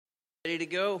Ready to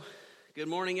go? Good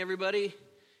morning, everybody.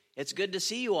 It's good to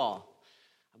see you all.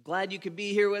 I'm glad you could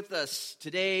be here with us.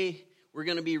 Today, we're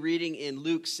going to be reading in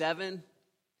Luke 7,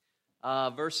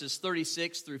 verses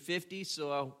 36 through 50,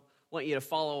 so I want you to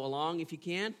follow along if you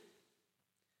can.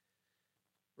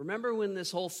 Remember when this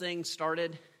whole thing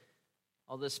started,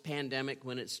 all this pandemic,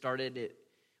 when it started,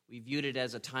 we viewed it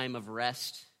as a time of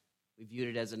rest. We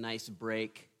viewed it as a nice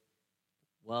break.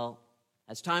 Well,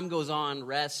 as time goes on,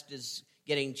 rest is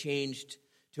getting changed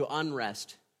to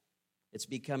unrest. It's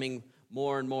becoming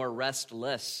more and more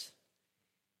restless.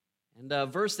 And a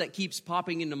verse that keeps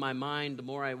popping into my mind the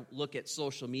more I look at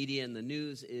social media and the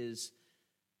news is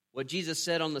what Jesus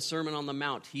said on the Sermon on the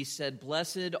Mount. He said,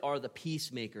 "Blessed are the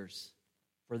peacemakers,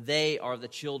 for they are the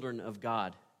children of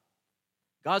God."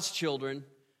 God's children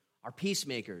are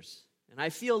peacemakers. And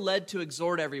I feel led to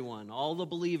exhort everyone, all the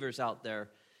believers out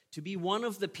there, to be one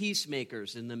of the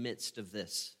peacemakers in the midst of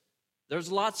this. There's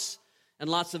lots and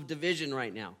lots of division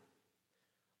right now.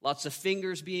 Lots of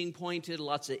fingers being pointed,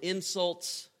 lots of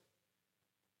insults.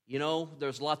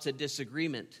 There's lots of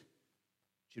disagreement.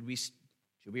 Should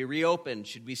we reopen?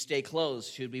 Should we stay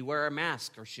closed? Should we wear a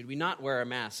mask or should we not wear a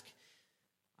mask?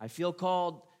 I feel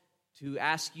called to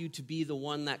ask you to be the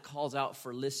one that calls out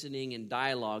for listening and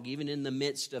dialogue, even in the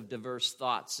midst of diverse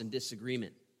thoughts and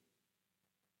disagreement.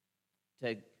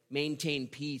 To maintain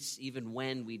peace even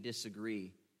when we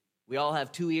disagree. We all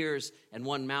have two ears and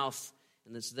one mouth,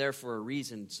 and it's there for a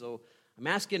reason. So I'm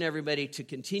asking everybody to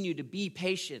continue to be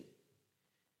patient,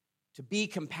 to be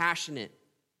compassionate,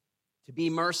 to be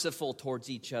merciful towards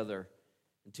each other,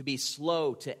 and to be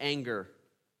slow to anger.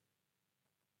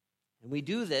 And we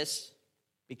do this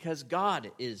because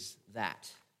God is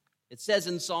that. It says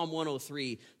in Psalm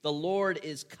 103, "The Lord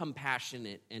is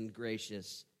compassionate and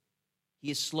gracious.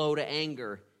 He is slow to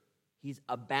anger. He's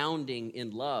abounding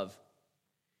in love.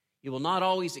 He will not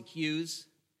always accuse,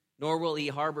 nor will he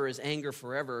harbor his anger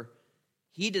forever.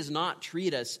 He does not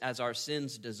treat us as our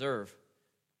sins deserve,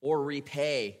 or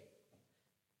repay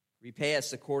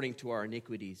us according to our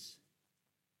iniquities."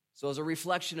 So as a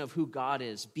reflection of who God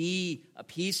is, be a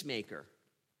peacemaker.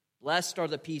 Blessed are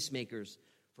the peacemakers,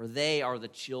 for they are the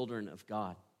children of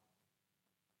God.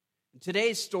 And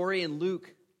today's story in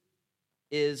Luke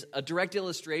is a direct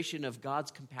illustration of God's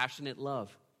compassionate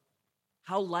love.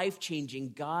 How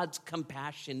life-changing God's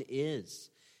compassion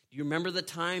is. Do you remember the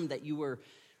time that you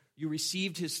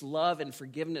received his love and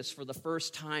forgiveness for the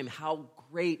first time? How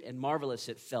great and marvelous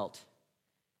it felt.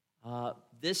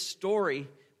 This story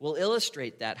will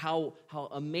illustrate that, how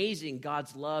amazing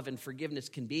God's love and forgiveness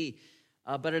can be.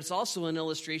 But it's also an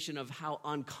illustration of how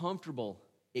uncomfortable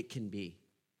it can be.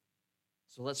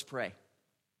 So let's pray.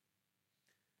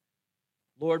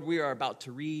 Lord, we are about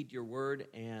to read your word,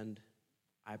 and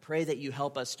I pray that you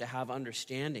help us to have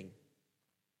understanding.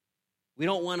 We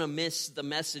don't want to miss the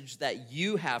message that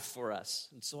you have for us.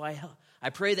 And so I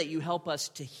pray that you help us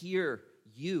to hear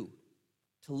you,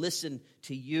 to listen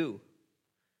to you.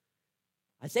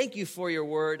 I thank you for your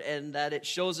word and that it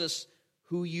shows us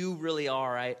who you really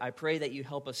are. I pray that you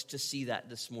help us to see that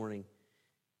this morning.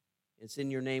 It's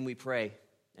in your name we pray.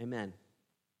 Amen.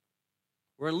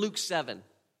 We're in Luke 7.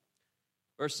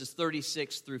 Verses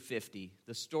 36 through 50,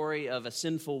 the story of a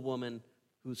sinful woman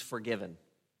who's forgiven.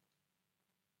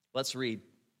 Let's read.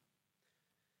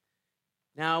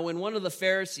 Now, when one of the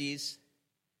Pharisees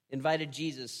invited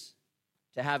Jesus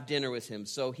to have dinner with him,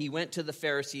 so he went to the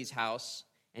Pharisee's house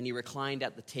and he reclined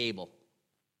at the table.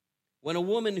 When a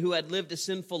woman who had lived a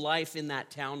sinful life in that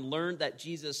town learned that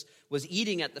Jesus was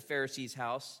eating at the Pharisee's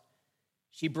house,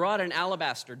 she brought an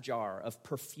alabaster jar of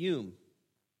perfume.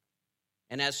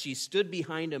 And as she stood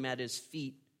behind him at his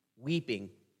feet,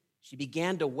 weeping, she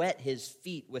began to wet his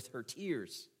feet with her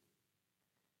tears.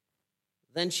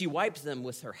 Then she wiped them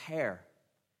with her hair,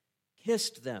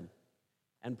 kissed them,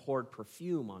 and poured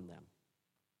perfume on them.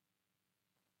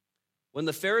 When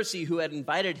the Pharisee who had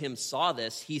invited him saw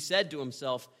this, he said to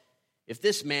himself, "If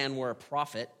this man were a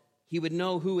prophet, he would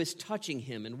know who is touching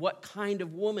him and what kind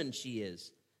of woman she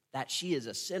is, that she is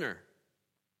a sinner."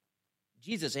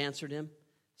 Jesus answered him,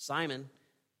 "Simon,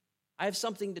 I have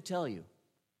something to tell you."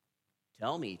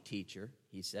 "Tell me, teacher,"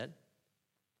 he said.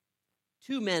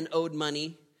 2 men owed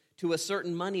money to a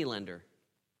certain moneylender.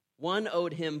 One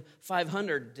owed him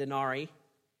 500 denarii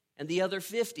and the other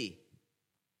 50.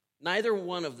 Neither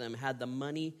one of them had the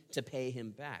money to pay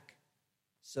him back.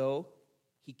 So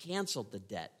he canceled the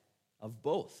debt of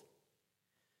both.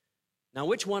 Now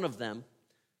which one of them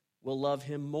will love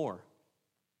him more?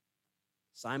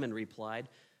 Simon replied,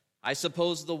 "I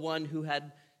suppose the one who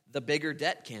had the bigger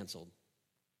debt canceled."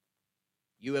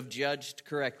 "You have judged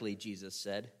correctly," Jesus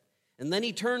said. And then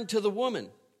he turned to the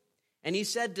woman. And he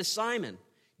said to Simon,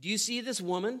 "Do you see this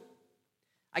woman?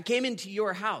 I came into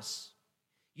your house.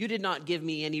 You did not give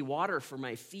me any water for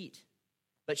my feet,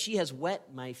 but she has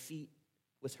wet my feet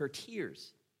with her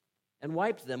tears and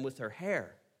wiped them with her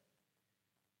hair.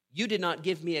 You did not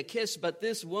give me a kiss, but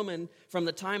this woman, from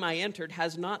the time I entered,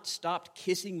 has not stopped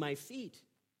kissing my feet.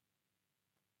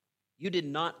 You did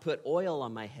not put oil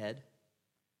on my head,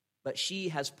 but she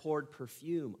has poured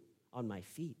perfume on my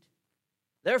feet.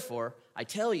 Therefore, I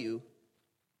tell you,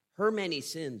 her many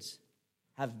sins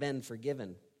have been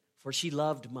forgiven, for she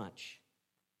loved much.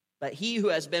 But he who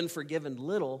has been forgiven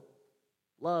little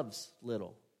loves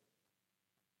little."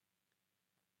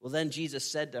 Well, then Jesus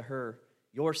said to her,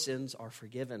 "Your sins are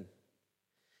forgiven."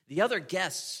 The other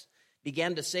guests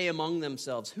began to say among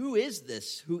themselves, "Who is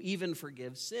this who even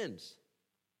forgives sins?"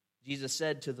 Jesus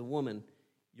said to the woman,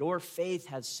 "Your faith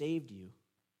has saved you.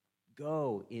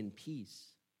 Go in peace."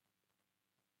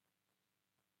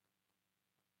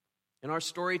 In our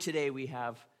story today, we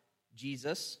have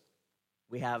Jesus.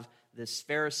 We have this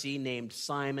Pharisee named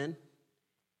Simon.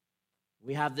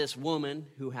 We have this woman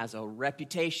who has a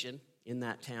reputation in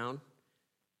that town.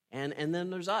 And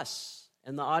then there's us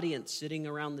and the audience sitting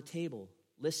around the table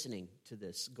listening to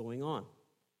this going on.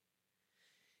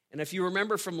 And if you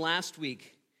remember from last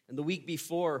week and the week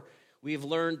before, we've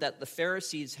learned that the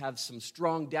Pharisees have some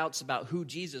strong doubts about who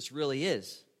Jesus really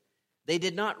is. They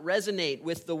did not resonate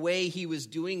with the way he was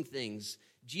doing things.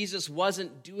 Jesus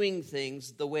wasn't doing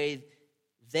things the way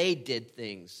they did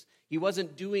things. He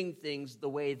wasn't doing things the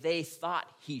way they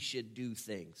thought he should do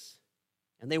things.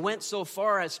 And they went so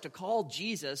far as to call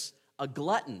Jesus a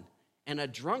glutton and a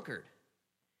drunkard.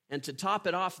 And to top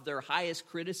it off, their highest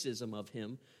criticism of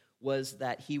him was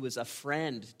that he was a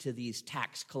friend to these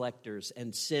tax collectors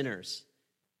and sinners.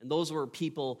 And those were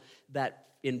people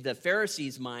that, in the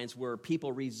Pharisees' minds, were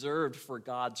people reserved for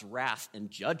God's wrath and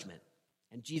judgment.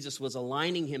 And Jesus was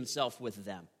aligning himself with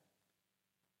them.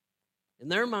 In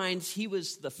their minds, he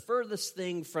was the furthest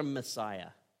thing from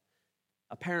Messiah.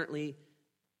 Apparently,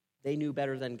 they knew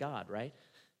better than God, right?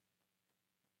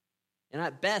 And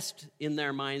at best, in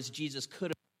their minds, Jesus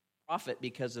could have been a prophet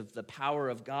because of the power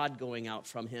of God going out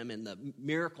from him and the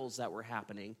miracles that were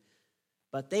happening.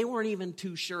 But they weren't even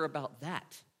too sure about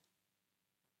that.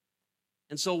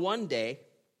 And so one day,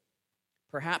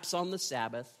 perhaps on the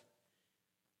Sabbath,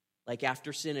 like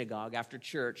after synagogue, after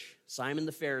church, Simon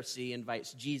the Pharisee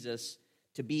invites Jesus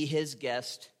to be his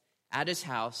guest at his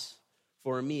house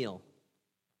for a meal.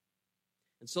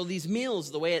 And so these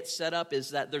meals, the way it's set up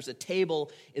is that there's a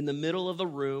table in the middle of the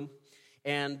room,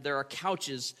 and there are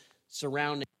couches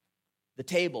surrounding the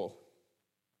table.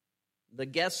 The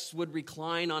guests would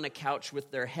recline on a couch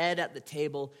with their head at the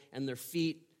table and their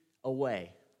feet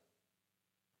away.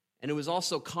 And it was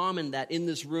also common that in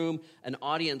this room, an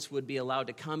audience would be allowed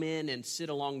to come in and sit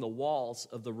along the walls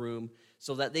of the room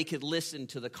so that they could listen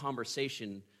to the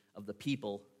conversation of the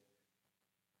people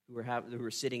who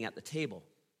were sitting at the table.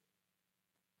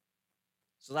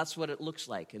 So that's what it looks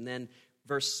like. And then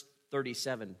verse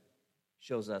 37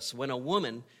 shows us, when a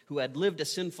woman who had lived a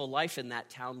sinful life in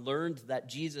that town learned that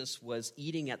Jesus was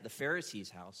eating at the Pharisee's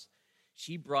house,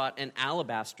 she brought an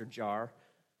alabaster jar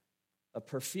of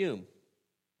perfume.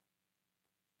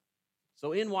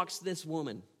 So in walks this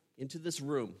woman into this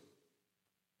room,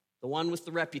 the one with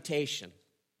the reputation,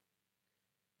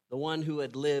 the one who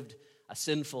had lived a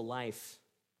sinful life.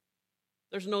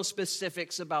 There's no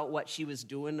specifics about what she was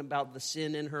doing, about the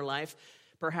sin in her life.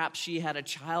 Perhaps she had a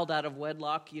child out of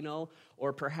wedlock,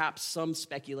 or perhaps some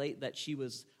speculate that she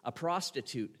was a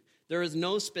prostitute. There is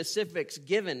no specifics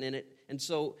given in it, and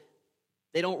so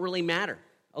they don't really matter.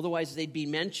 Otherwise, they'd be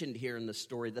mentioned here in the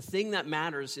story. The thing that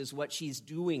matters is what she's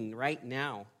doing right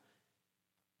now.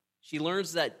 She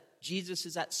learns that Jesus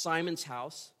is at Simon's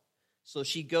house, so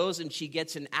she goes and she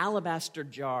gets an alabaster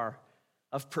jar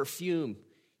of perfume.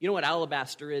 You know what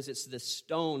alabaster is? It's this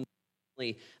stone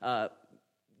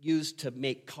used to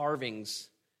make carvings,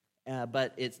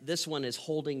 but this one is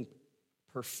holding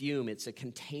perfume. It's a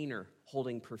container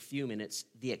holding perfume, and it's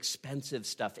the expensive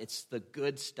stuff. It's the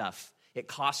good stuff. It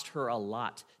cost her a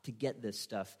lot to get this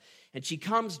stuff. And she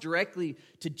comes directly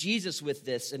to Jesus with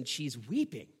this, and she's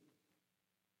weeping.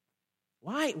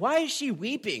 Why? Why is she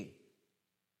weeping?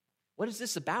 What is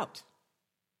this about?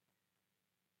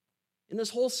 In this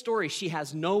whole story, she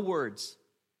has no words.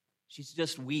 She's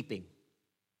just weeping.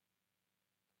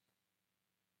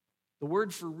 The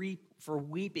word for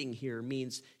weeping here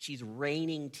means she's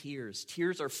raining tears.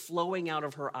 Tears are flowing out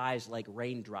of her eyes like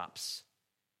raindrops.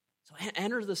 So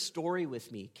enter the story with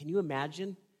me. Can you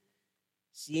imagine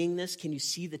seeing this? Can you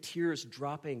see the tears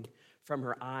dropping from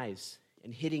her eyes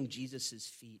and hitting Jesus'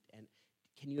 feet? And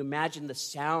can you imagine the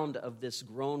sound of this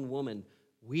grown woman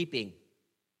weeping?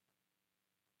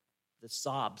 The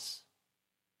sobs,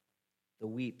 the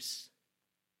weeps.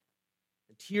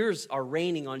 The tears are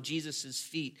raining on Jesus'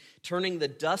 feet, turning the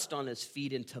dust on his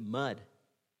feet into mud.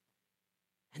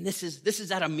 And this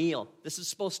is at a meal. This is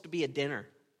supposed to be a dinner,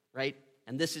 right?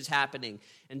 And this is happening.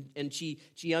 And she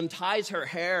unties her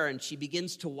hair and she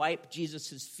begins to wipe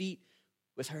Jesus' feet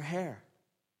with her hair.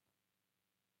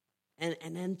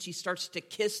 And then she starts to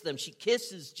kiss them. She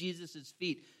kisses Jesus'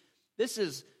 feet. This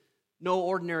is no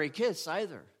ordinary kiss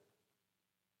either.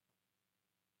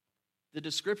 The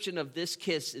description of this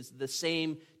kiss is the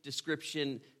same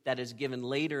description that is given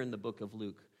later in the book of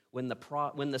Luke, when the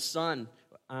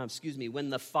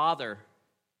father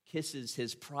kisses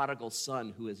his prodigal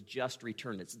son who has just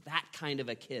returned. It's that kind of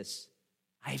a kiss.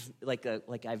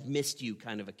 I've missed you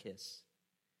kind of a kiss.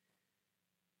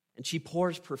 And she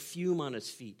pours perfume on his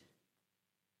feet.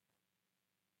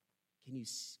 Can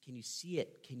you see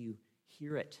it? Can you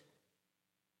hear it?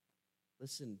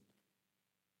 Listen.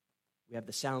 We have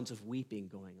the sounds of weeping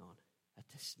going on at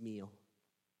this meal.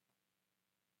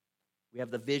 We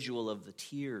have the visual of the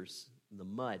tears and the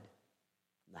mud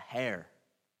and the hair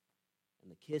and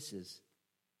the kisses.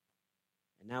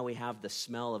 And now we have the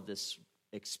smell of this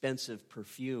expensive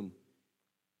perfume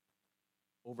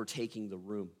overtaking the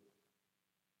room.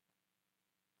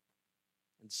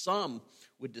 And some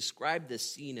would describe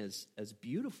this scene as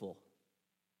beautiful,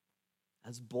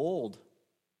 as bold,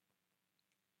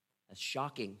 as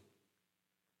shocking.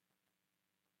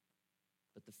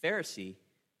 But the Pharisee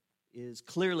is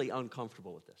clearly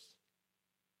uncomfortable with this.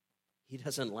 He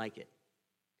doesn't like it.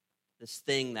 This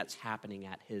thing that's happening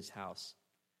at his house.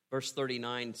 Verse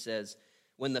 39 says,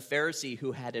 when the Pharisee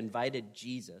who had invited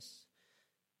Jesus,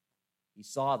 he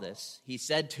saw this, he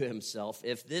said to himself,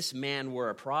 if this man were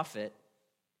a prophet,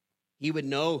 he would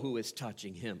know who is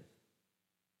touching him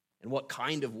and what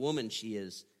kind of woman she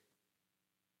is,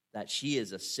 that she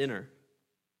is a sinner.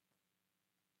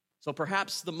 So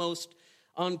perhaps the most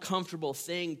uncomfortable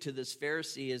thing to this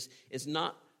Pharisee is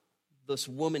not this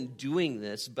woman doing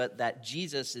this, but that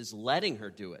Jesus is letting her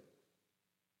do it.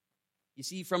 You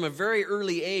see, from a very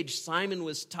early age, Simon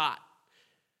was taught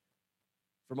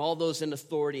from all those in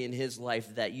authority in his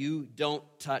life that you don't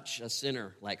touch a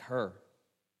sinner like her.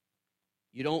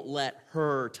 You don't let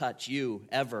her touch you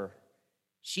ever.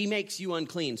 She makes you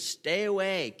unclean. Stay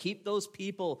away. Keep those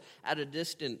people at a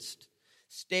distance.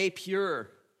 Stay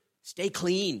pure. Stay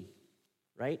clean.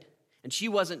 Right? And she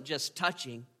wasn't just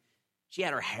touching. She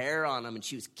had her hair on him and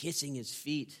she was kissing his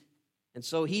feet. And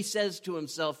so he says to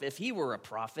himself, if he were a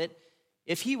prophet,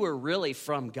 if he were really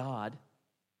from God,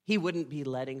 he wouldn't be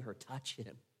letting her touch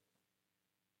him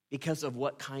because of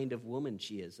what kind of woman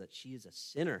she is, that she is a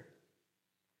sinner.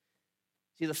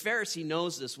 See, the Pharisee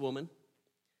knows this woman.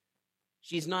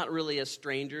 She's not really a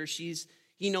stranger.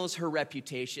 He knows her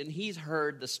reputation. He's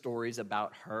heard the stories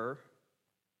about her.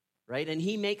 Right? And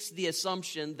he makes the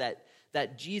assumption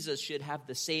that Jesus should have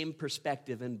the same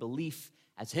perspective and belief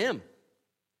as him.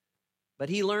 But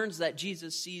he learns that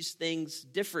Jesus sees things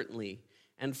differently.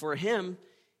 And for him,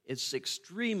 it's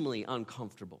extremely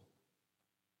uncomfortable.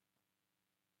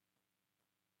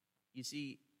 You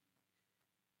see,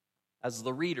 as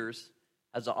the readers,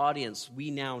 as the audience,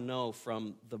 we now know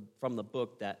from the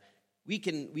book that we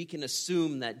can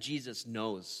assume that Jesus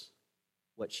knows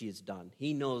what she has done.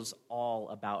 He knows all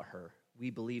about her. We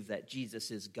believe that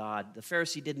Jesus is God. The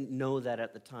Pharisee didn't know that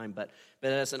at the time, but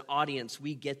as an audience,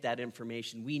 we get that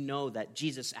information. We know that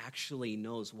Jesus actually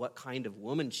knows what kind of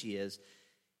woman she is,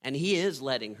 and he is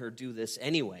letting her do this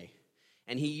anyway.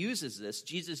 And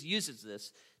Jesus uses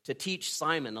this to teach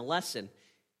Simon a lesson,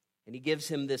 and he gives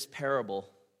him this parable.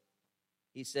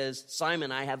 He says,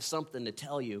 Simon, I have something to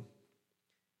tell you.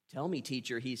 Tell me,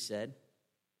 teacher, he said.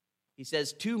 He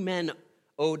says, 2 men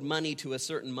owed money to a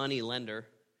certain money lender.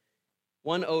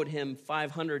 One owed him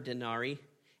 500 denarii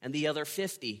and the other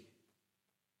 50.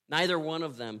 Neither one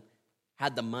of them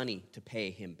had the money to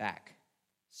pay him back.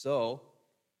 So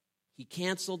he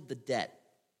canceled the debt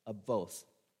of both.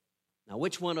 Now,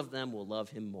 which one of them will love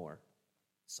him more?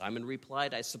 Simon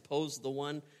replied, I suppose the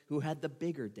one who had the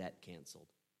bigger debt canceled.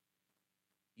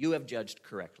 You have judged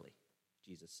correctly,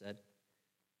 Jesus said.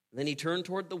 And then he turned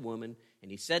toward the woman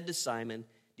and he said to Simon,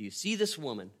 do you see this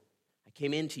woman? I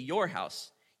came into your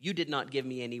house. You did not give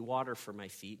me any water for my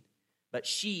feet, but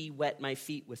she wet my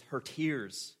feet with her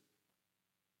tears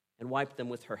and wiped them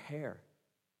with her hair.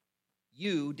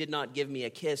 You did not give me a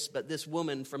kiss, but this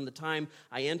woman from the time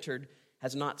I entered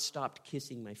has not stopped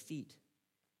kissing my feet.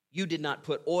 You did not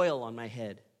put oil on my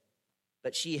head,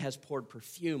 but she has poured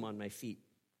perfume on my feet.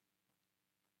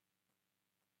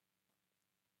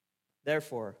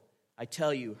 Therefore, I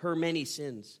tell you, her many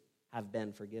sins have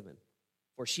been forgiven,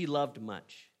 for she loved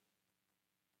much.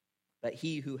 But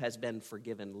he who has been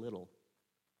forgiven little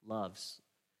loves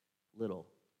little.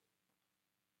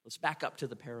 Let's back up to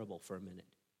the parable for a minute.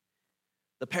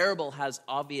 The parable has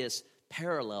obvious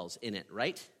parallels in it,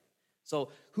 right?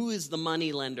 So who is the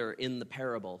moneylender in the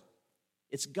parable?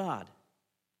 It's God.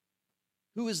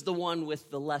 Who is the one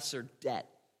with the lesser debt?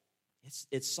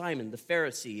 It's Simon, the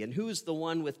Pharisee. And who is the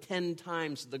one with 10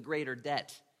 times the greater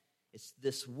debt? It's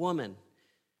this woman.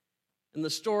 And the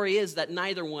story is that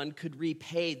neither one could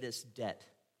repay this debt.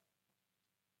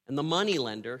 And the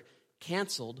moneylender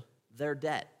canceled their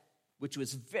debt, which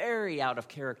was very out of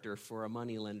character for a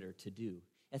moneylender to do.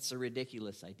 It's a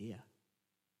ridiculous idea.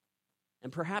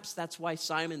 And perhaps that's why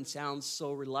Simon sounds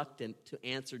so reluctant to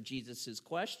answer Jesus'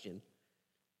 question.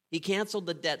 He canceled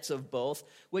the debts of both.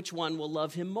 Which one will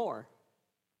love him more?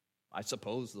 I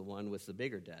suppose the one with the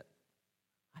bigger debt.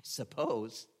 I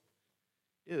suppose.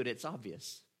 Dude, it's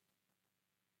obvious.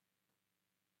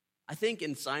 I think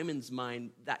in Simon's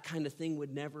mind, that kind of thing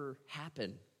would never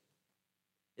happen.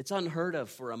 It's unheard of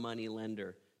for a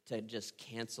moneylender to just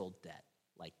cancel debt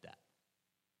like that.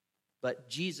 But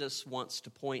Jesus wants to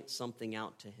point something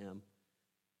out to him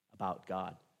about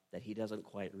God that he doesn't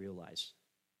quite realize.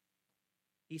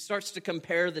 He starts to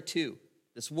compare the two,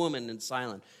 this woman and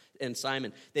Simon.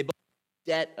 They both have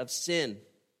debt of sin.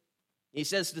 He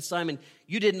says to Simon,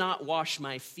 "You did not wash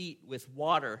my feet with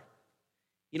water."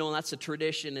 You know, that's a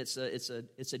tradition. It's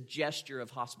a gesture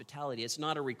of hospitality. It's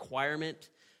not a requirement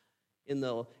in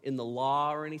the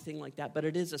law or anything like that, but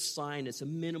it is a sign. It's a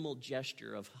minimal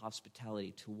gesture of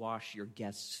hospitality to wash your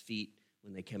guests' feet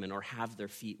when they come in, or have their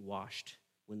feet washed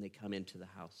when they come into the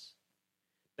house.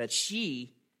 But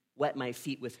she wet my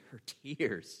feet with her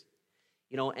tears.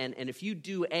 You know, and if you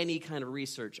do any kind of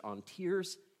research on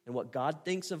tears and what God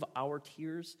thinks of our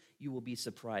tears, you will be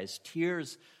surprised.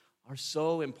 Tears are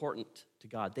so important to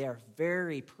God. They are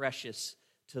very precious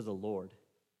to the Lord.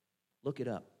 Look it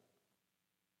up.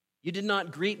 You did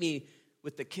not greet me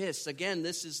with the kiss. Again,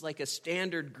 this is like a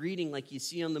standard greeting like you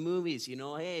see on the movies. You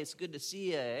know, hey, it's good to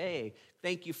see you. Hey,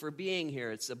 thank you for being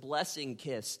here. It's a blessing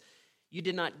kiss. You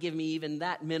did not give me even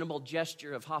that minimal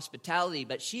gesture of hospitality,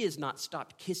 but she has not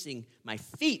stopped kissing my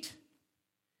feet.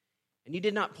 And you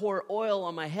did not pour oil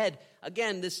on my head.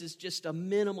 Again, this is just a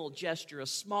minimal gesture, a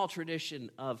small tradition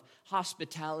of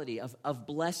hospitality, of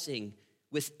blessing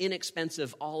with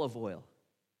inexpensive olive oil.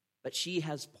 But she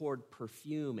has poured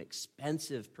perfume,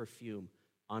 expensive perfume,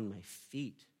 on my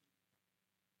feet.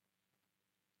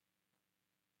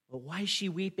 Well, why is she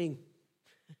weeping?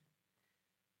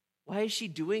 Why is she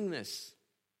doing this?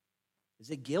 Is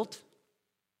it guilt?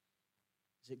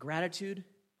 Is it gratitude?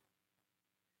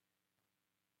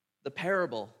 The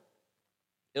parable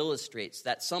illustrates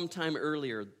that sometime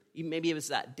earlier, maybe it was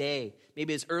that day,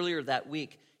 maybe it was earlier that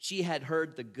week, she had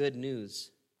heard the good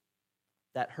news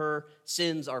that her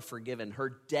sins are forgiven.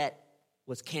 Her debt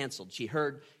was canceled. She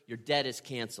heard, your debt is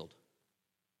canceled.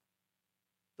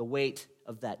 The weight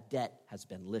of that debt has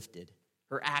been lifted.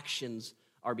 Her actions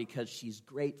are because she's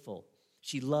grateful.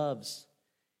 She loves.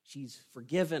 She's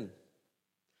forgiven.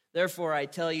 Therefore, I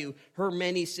tell you, her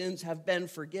many sins have been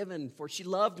forgiven, for she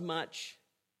loved much.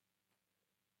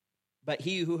 But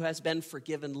he who has been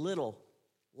forgiven little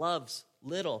loves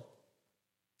little.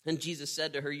 And Jesus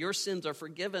said to her, your sins are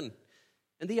forgiven.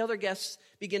 And the other guests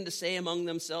begin to say among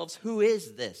themselves, who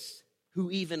is this who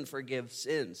even forgives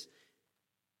sins?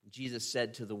 And Jesus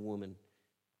said to the woman,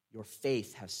 your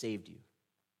faith has saved you.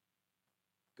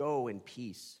 Go in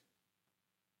peace.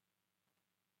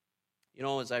 You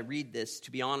know, as I read this,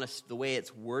 to be honest, the way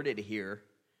it's worded here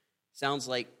sounds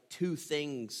like two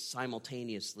things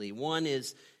simultaneously. One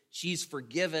is she's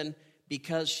forgiven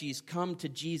because she's come to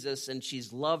Jesus and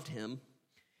she's loved him.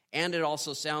 And it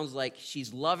also sounds like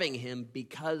she's loving him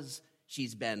because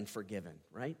she's been forgiven,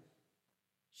 right?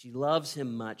 She loves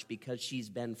him much because she's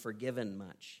been forgiven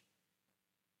much.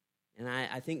 And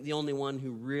I think the only one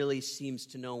who really seems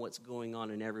to know what's going on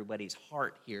in everybody's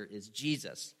heart here is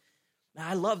Jesus. Now,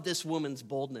 I love this woman's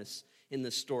boldness in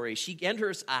this story. She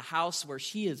enters a house where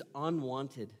she is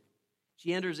unwanted.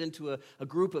 She enters into a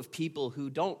group of people who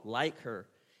don't like her.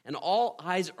 And all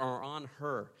eyes are on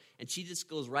her. And she just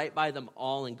goes right by them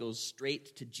all and goes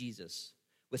straight to Jesus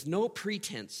with no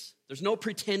pretense. There's no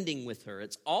pretending with her.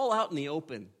 It's all out in the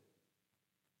open.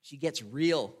 She gets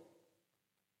real.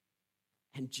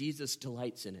 And Jesus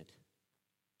delights in it.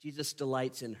 Jesus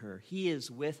delights in her. He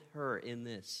is with her in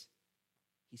this.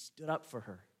 He stood up for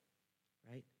her,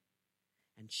 right?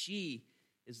 And she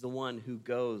is the one who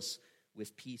goes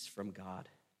with peace from God.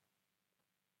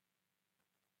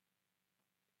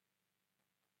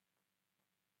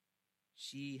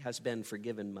 She has been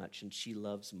forgiven much, and she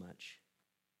loves much.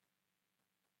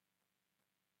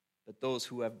 But those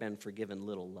who have been forgiven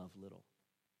little love little.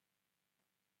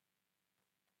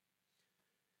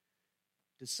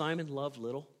 Does Simon love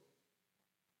little?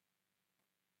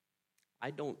 I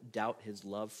don't doubt his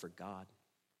love for God.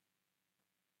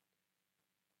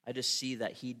 I just see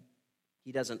that he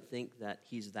doesn't think that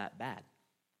he's that bad.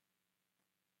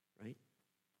 Right?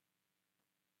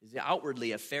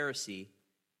 Outwardly, a Pharisee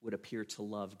would appear to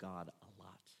love God a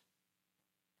lot.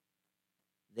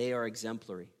 They are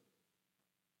exemplary.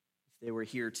 If they were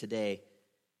here today,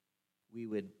 we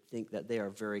would think that they are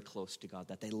very close to God,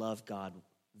 that they love God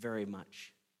very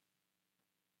much.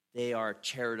 They are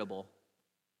charitable.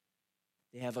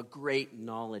 They have a great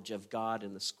knowledge of God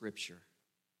and the Scripture.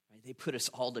 Right? They put us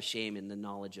all to shame in the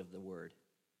knowledge of the Word.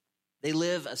 They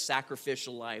live a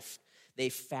sacrificial life. They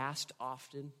fast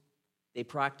often. They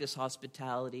practice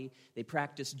hospitality. They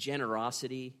practice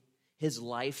generosity. His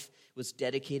life was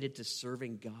dedicated to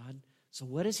serving God. So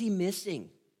what is he missing?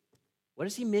 What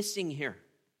is he missing here?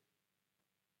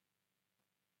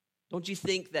 Don't you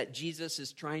think that Jesus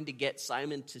is trying to get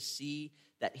Simon to see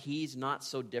that he's not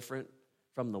so different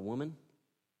from the woman?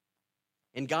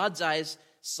 In God's eyes,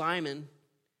 Simon,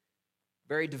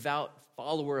 very devout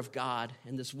follower of God,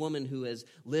 and this woman who has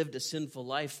lived a sinful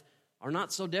life are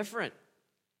not so different.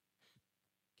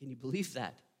 Can you believe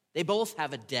that? They both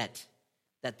have a debt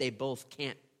that they both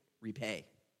can't repay.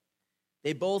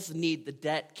 They both need the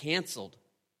debt canceled.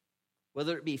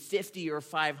 Whether it be 50 or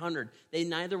 500,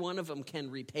 neither one of them can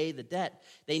repay the debt.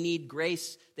 They need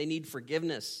grace. They need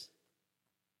forgiveness.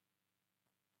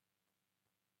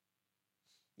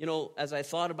 You know, as I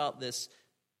thought about this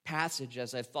passage,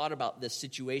 as I thought about this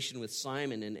situation with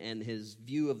Simon and his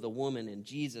view of the woman and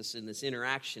Jesus in this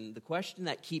interaction, the question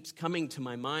that keeps coming to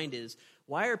my mind is,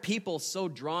 why are people so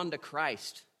drawn to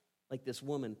Christ, like this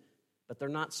woman, but they're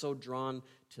not so drawn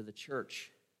to the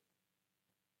church?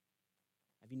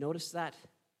 Have you noticed that?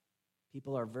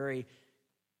 People are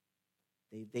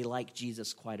they like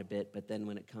Jesus quite a bit, but then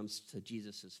when it comes to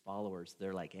Jesus' followers,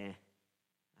 they're like,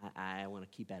 I want to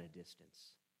keep at a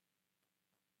distance.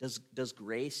 Does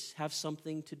grace have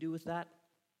something to do with that?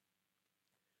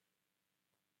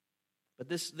 But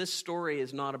this story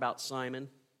is not about Simon,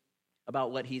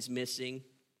 about what he's missing.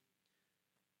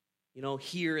 You know,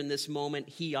 here in this moment,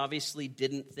 he obviously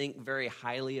didn't think very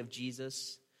highly of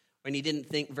Jesus, and he didn't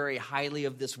think very highly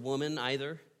of this woman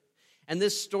either. And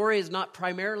this story is not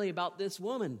primarily about this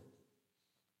woman,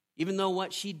 even though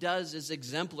what she does is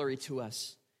exemplary to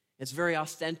us. It's very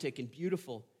authentic and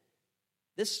beautiful.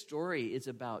 This story is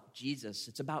about Jesus.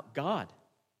 It's about God.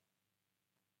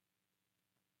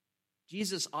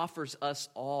 Jesus offers us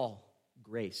all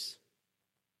grace,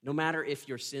 no matter if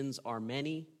your sins are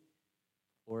many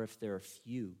or if they're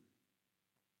few.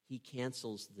 He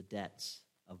cancels the debts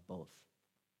of both.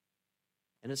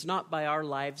 And it's not by our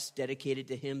lives dedicated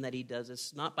to him that he does this.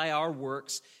 It's not by our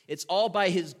works. It's all by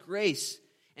his grace.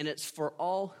 And it's for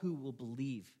all who will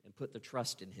believe and put their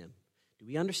trust in him. Do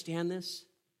we understand this?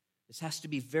 This has to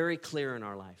be very clear in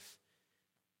our life.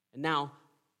 And now,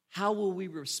 how will we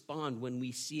respond when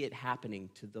we see it happening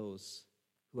to those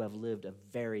who have lived a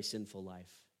very sinful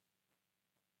life?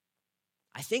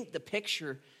 I think the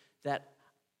picture that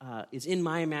is in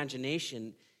my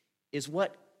imagination is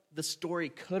what the story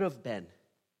could have been.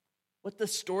 What the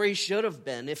story should have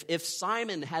been if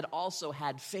Simon had also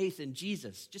had faith in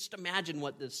Jesus. Just imagine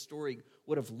what this story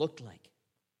would have looked like.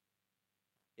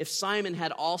 If Simon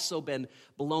had also been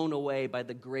blown away by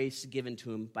the grace given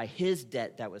to him, by his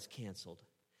debt that was canceled,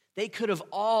 they could have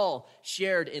all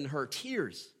shared in her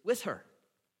tears with her,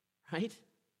 right?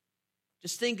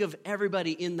 Just think of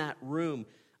everybody in that room,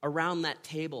 around that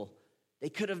table. They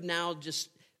could have now just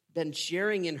been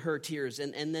sharing in her tears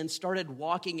and then started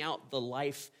walking out the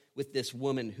life with this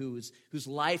woman whose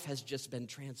life has just been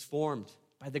transformed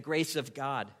by the grace of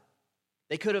God.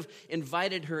 They could have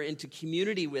invited her into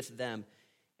community with them.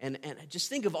 And just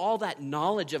think of all that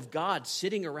knowledge of God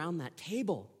sitting around that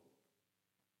table.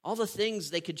 All the things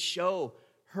they could show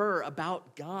her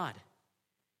about God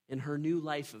and her new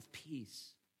life of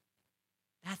peace.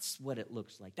 That's what it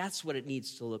looks like. That's what it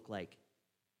needs to look like.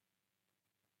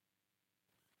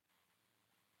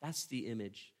 That's the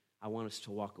image I want us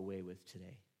to walk away with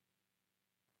today.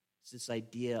 It's this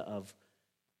idea of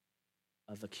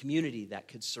a community that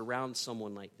could surround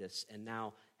someone like this and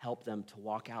now help them to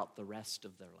walk out the rest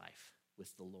of their life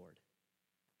with the Lord.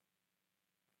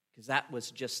 Because that was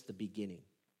just the beginning.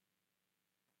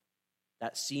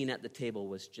 That scene at the table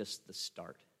was just the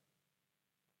start.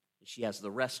 She has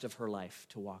the rest of her life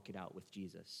to walk it out with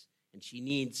Jesus. And she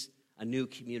needs a new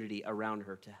community around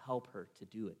her to help her to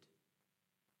do it.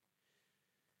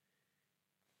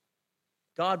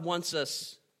 God wants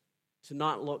us to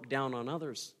not look down on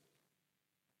others.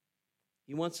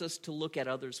 He wants us to look at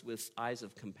others with eyes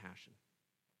of compassion.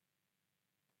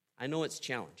 I know it's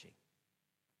challenging,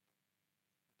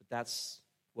 but that's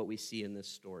what we see in this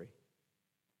story.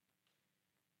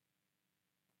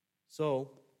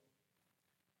 So,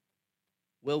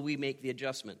 will we make the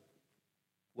adjustment?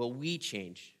 Will we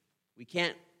change? We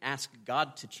can't ask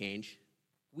God to change.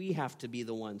 We have to be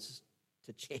the ones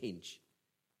to change.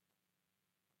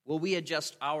 Will we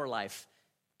adjust our life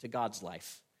to God's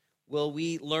life? Will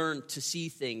we learn to see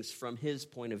things from His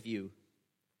point of view?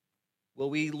 Will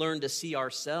we learn to see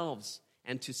ourselves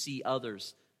and to see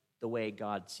others the way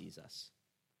God sees us?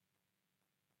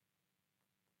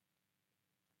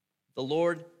 The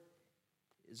Lord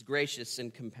is gracious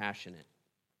and compassionate.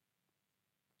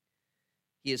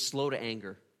 He is slow to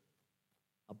anger,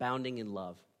 abounding in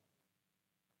love.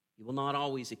 He will not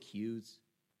always accuse,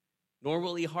 nor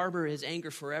will He harbor His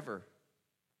anger forever.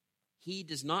 He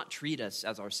does not treat us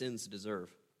as our sins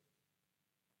deserve,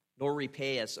 nor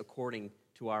repay us according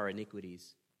to our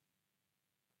iniquities.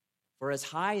 For as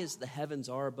high as the heavens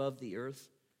are above the earth,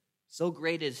 so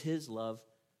great is His love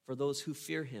for those who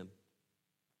fear Him.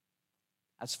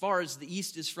 As far as the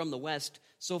east is from the west,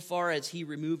 so far as He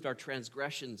removed our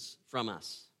transgressions from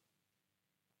us.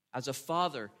 As a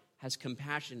father has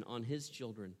compassion on his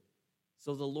children,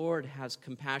 so the Lord has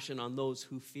compassion on those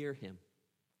who fear Him.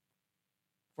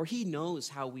 For He knows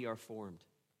how we are formed.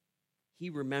 He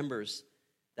remembers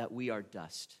that we are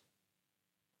dust.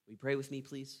 Will you pray with me,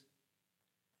 please?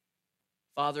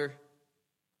 Father,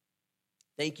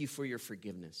 thank You for Your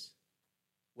forgiveness.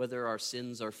 Whether our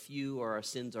sins are few or our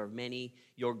sins are many,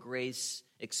 Your grace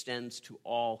extends to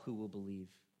all who will believe.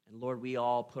 And Lord, we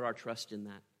all put our trust in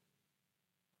that.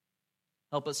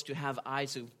 Help us to have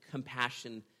eyes of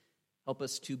compassion. Help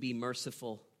us to be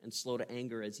merciful and slow to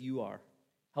anger as You are.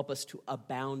 Help us to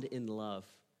abound in love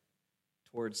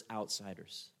towards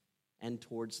outsiders and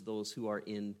towards those who are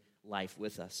in life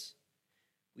with us.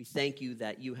 We thank You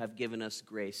that You have given us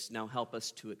grace. Now help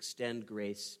us to extend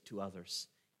grace to others.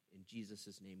 In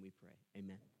Jesus' name we pray.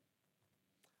 Amen.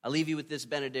 I leave you with this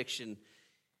benediction.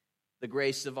 The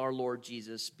grace of our Lord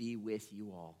Jesus be with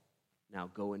you all. Now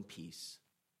go in peace.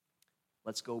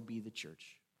 Let's go be the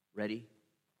church. Ready,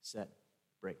 set,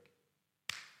 break.